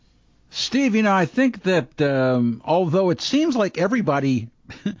Steve, I think that although it seems like everybody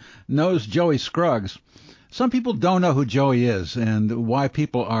knows Joey Scruggs, some people don't know who Joey is and why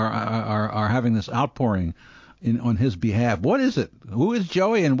people are having this outpouring on his behalf. What is it? Who is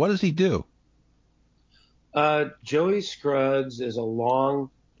Joey and what does he do? Joey Scruggs is a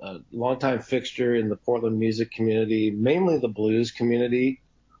long-time fixture in the Portland music community, mainly the blues community.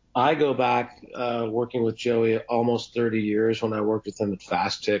 I go back working with Joey almost 30 years when I worked with him at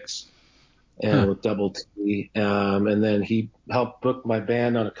Fast Ticks and with Double T. And then he helped book my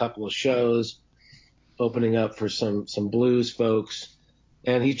band on a couple of shows, opening up for some blues folks.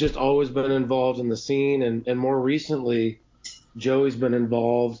 And he's just always been involved in the scene. And more recently, Joey's been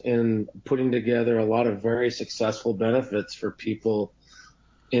involved in putting together a lot of very successful benefits for people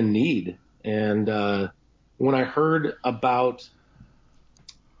in need. And when I heard about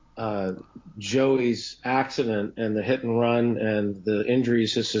Joey's accident and the hit and run and the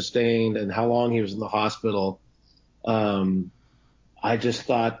injuries he sustained and how long he was in the hospital, I just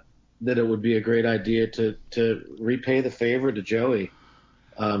thought that it would be a great idea to repay the favor to Joey.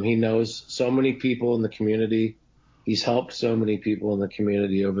 He knows so many people in the community. He's helped so many people in the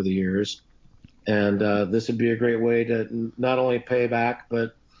community over the years. And this would be a great way to not only pay back,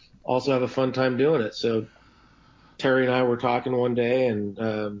 but also have a fun time doing it. So Terry and I were talking one day, and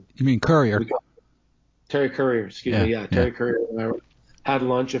you mean Courier? Terry Courier, excuse me. Yeah, Terry Courier and I had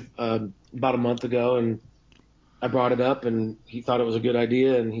lunch about a month ago, and I brought it up, and he thought it was a good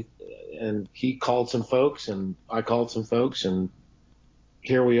idea, and he called some folks, and I called some folks, and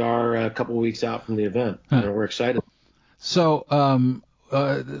here we are a couple of weeks out from the event, and we're excited. So,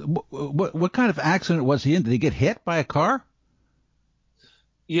 what kind of accident was he in? Did he get hit by a car?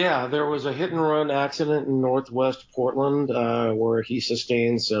 Yeah, there was a hit and run accident in Northwest Portland where he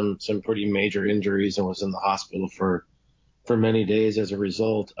sustained some pretty major injuries and was in the hospital for many days as a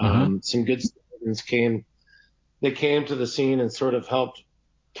result. Some good citizens came to the scene and sort of helped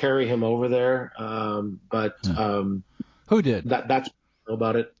carry him over there. Who did? That's what I know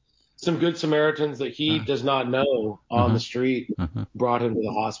about it. Some good Samaritans that he does not know on the street brought him to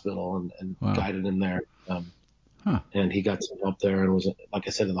the hospital and guided him there. And he got some help there and was, like I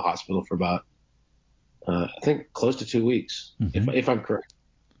said, in the hospital for about, I think, close to 2 weeks, if I'm correct.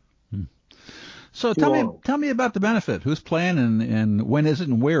 So tell me about the benefit. Who's playing and when is it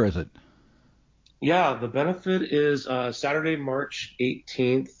and where is it? Yeah, the benefit is Saturday, March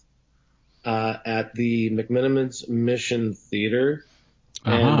 18th at the McMenamins Mission Theater.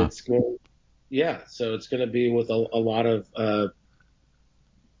 And it's going to be with a lot of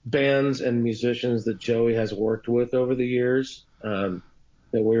bands and musicians that Joey has worked with over the years that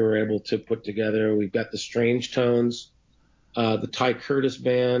we were able to put together. We've got the Strange Tones, the Ty Curtis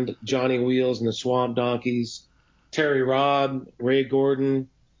Band, Johnny Wheels and the Swamp Donkeys, Terry Robb, Ray Gordon,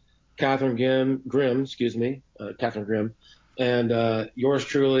 Catherine Grimm, and yours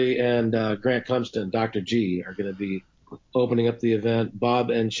truly and Grant Cumston, Dr. G, are going to be opening up the event. Bob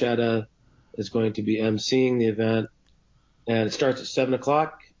Anchetta is going to be emceeing the event, and it starts at 7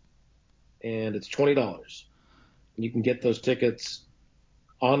 o'clock, and it's $20. You can get those tickets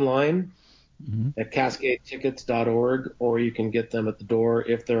online at cascadetickets.org, or you can get them at the door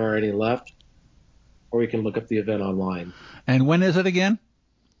if there are any left, or you can look up the event online. And when is it again?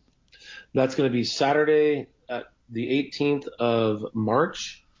 That's going to be Saturday, the 18th of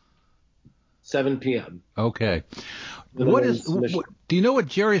March, 7 p.m. Okay. Do you know what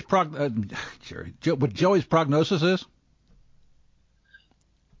Joey's prognosis is?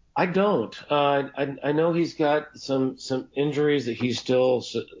 I don't. I know he's got some injuries that he's still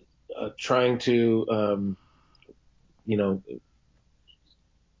trying to,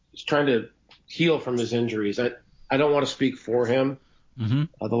 he's trying to heal from his injuries. I don't want to speak for him. The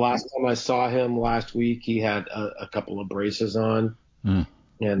last time I saw him last week, he had a couple of braces on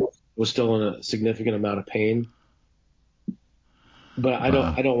and was still in a significant amount of pain. But I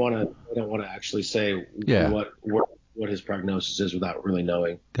don't want to actually say what his prognosis is without really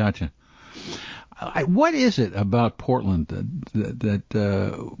knowing. Gotcha. What is it about Portland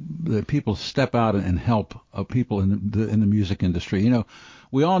that people step out and help people in the music industry?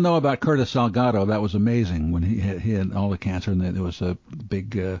 We all know about Curtis Salgado. That was amazing when he had all the cancer, and there was a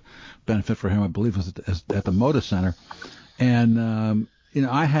big benefit for him. I believe it was at the Moda Center. And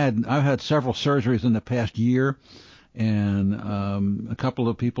I've had several surgeries in the past year. And a couple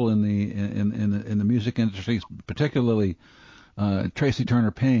of people in the music industry, particularly Tracy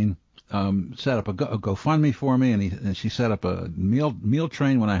Turner Payne, set up a GoFundMe for me, and she set up a meal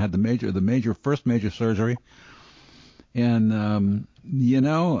train when I had the first major surgery. And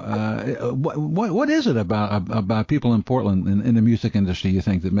what is it about people in Portland in the music industry you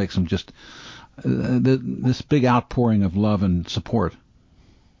think that makes them just this big outpouring of love and support?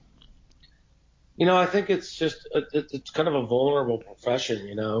 I think it's just it's kind of a vulnerable profession,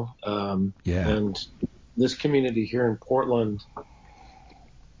 Yeah. and this community here in Portland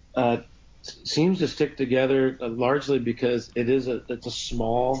uh, seems to stick together largely because it's a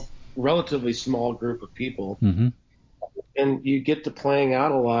relatively small group of people, Mm-hmm. and you get to playing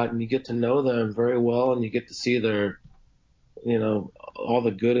out a lot, and you get to know them very well, and you get to see their, all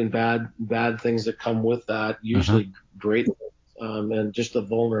the good and bad things that come with that, Uh-huh. usually great things, and just the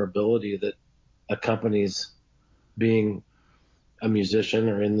vulnerability that accompanies being a musician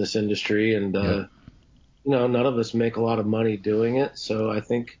or in this industry. And Yep. none of us make a lot of money doing it, so I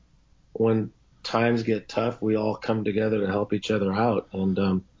think when times get tough, we all come together to help each other out.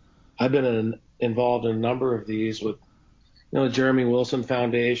 And I've been involved in a number of these with, Jeremy Wilson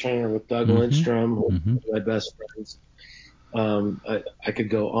Foundation or with Doug Mm-hmm. Lindstrom, who Mm-hmm. are my best friends. I could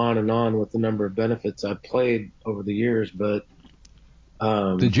go on and on with the number of benefits I've played over the years, but The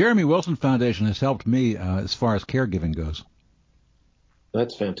um, Jeremy Wilson Foundation has helped me as far as caregiving goes.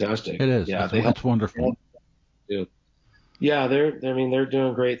 that's fantastic. It is. Yeah, they help. It's wonderful. Too. Yeah, I mean, they're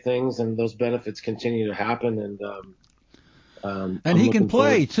doing great things, and those benefits continue to happen. And And I'm he can looking forward.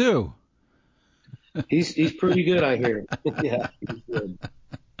 play too. He's pretty good, I hear. Yeah, he's good.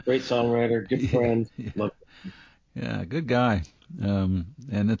 Great songwriter, good Yeah. friend. Love. Yeah, good guy.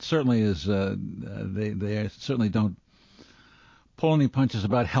 And it certainly is. They certainly don't pull any punches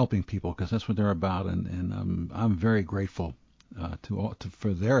about helping people because that's what they're about. And I'm very grateful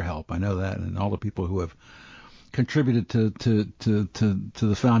for their help. I know that, and all the people who have contributed to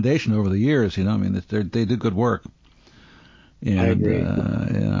the foundation over the years. I mean, they do good work. I And agree.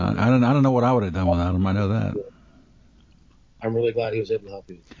 I don't know what I would have done without him. I know that. I'm really glad he was able to help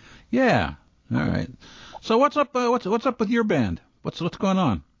you. Yeah. All right. So what's up? What's up with your band? What's going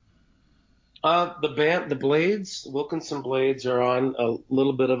on? The band, the Blades, Wilkinson Blades, are on a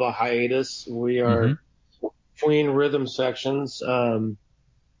little bit of a hiatus. We Mm-hmm. are between rhythm sections.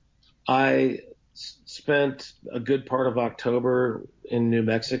 I spent a good part of October in New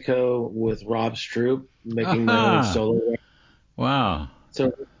Mexico with Rob Stroop, making my own Aha! solo record. Wow.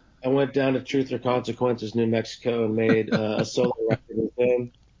 So I went down to Truth or Consequences, New Mexico, and made a solo record with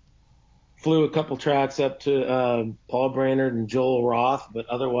him. Flew a couple tracks up to Paul Brainerd and Joel Roth, but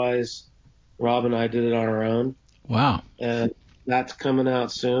otherwise, Rob and I did it on our own, Wow. and that's coming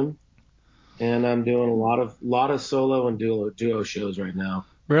out soon. And I'm doing a lot of solo and duo shows right now.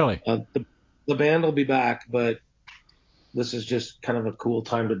 Really? The band will be back, but this is just kind of a cool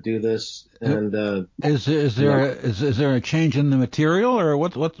time to do this. Uh, And Is yeah, there a change in the material, or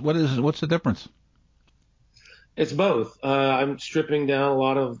what's the difference? it's both. I'm stripping down a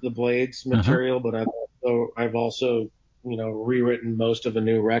lot of the Blades Uh huh. material, but I've also rewritten most of a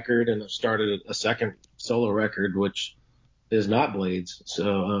new record, and I've started a second solo record, which is not Blades.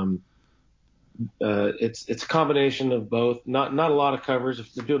 So it's a combination of both. Not a lot of covers.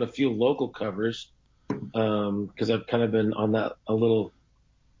 We're doing a few local covers because I've kind of been on that a little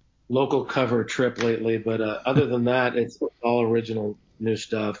local cover trip lately. But other than that, it's all original new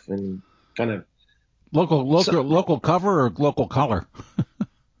stuff and kind of so, Local cover or local color?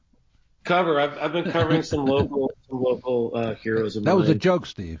 cover. I've been covering some local heroes of That was a mine. joke,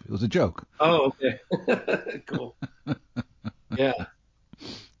 Steve. It was a joke. Oh, okay, cool. Yeah,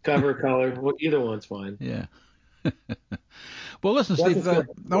 cover, color, either one's fine. Yeah. Well, listen, That's Steve.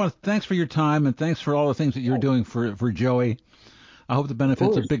 what's going. Thanks for your time and thanks for all the things that you're doing for Joey. I hope the Of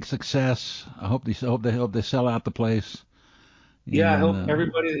benefit's a course. big success. I hope they sell out the place. Yeah, I And hope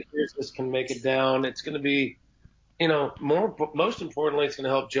everybody that hears this can make it down. It's going to be, most importantly, it's going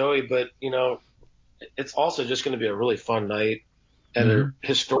to help Joey, but it's also just going to be a really fun night at a hmm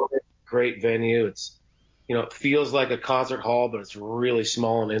historic, great venue. It feels like a concert hall, but it's really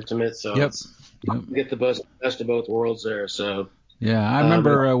small and intimate. So Yep. it's Yep. you get the best of both worlds there. So, Yeah, I and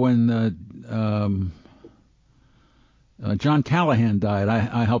remember when John Callahan died.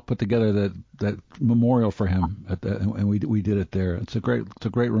 I helped put together that memorial for him and we did it there. It's a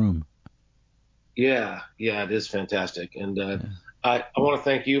great room. yeah, it is fantastic. And Yeah. I want to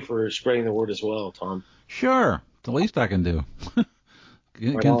thank you for spreading the word as well, Tom. Sure, it's the least I can do.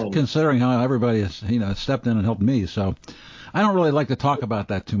 Right on. Considering how everybody has stepped in and helped me. So I don't really like to talk about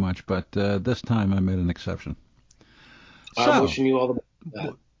that too much, but this time I made an exception. I'm So, wishing you all the best with that.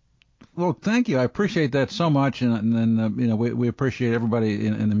 w- well, thank you. I appreciate that so much, and then we appreciate everybody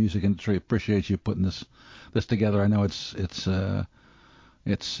in the music industry. Appreciate you putting this together. I know it's in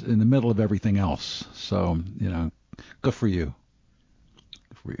the middle of everything else, so Good for you.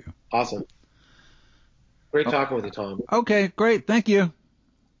 Good for you. Awesome. Great talking with you, Tom. Okay, great. Thank you.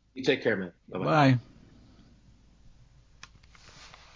 You take care, man. Bye-bye. Bye.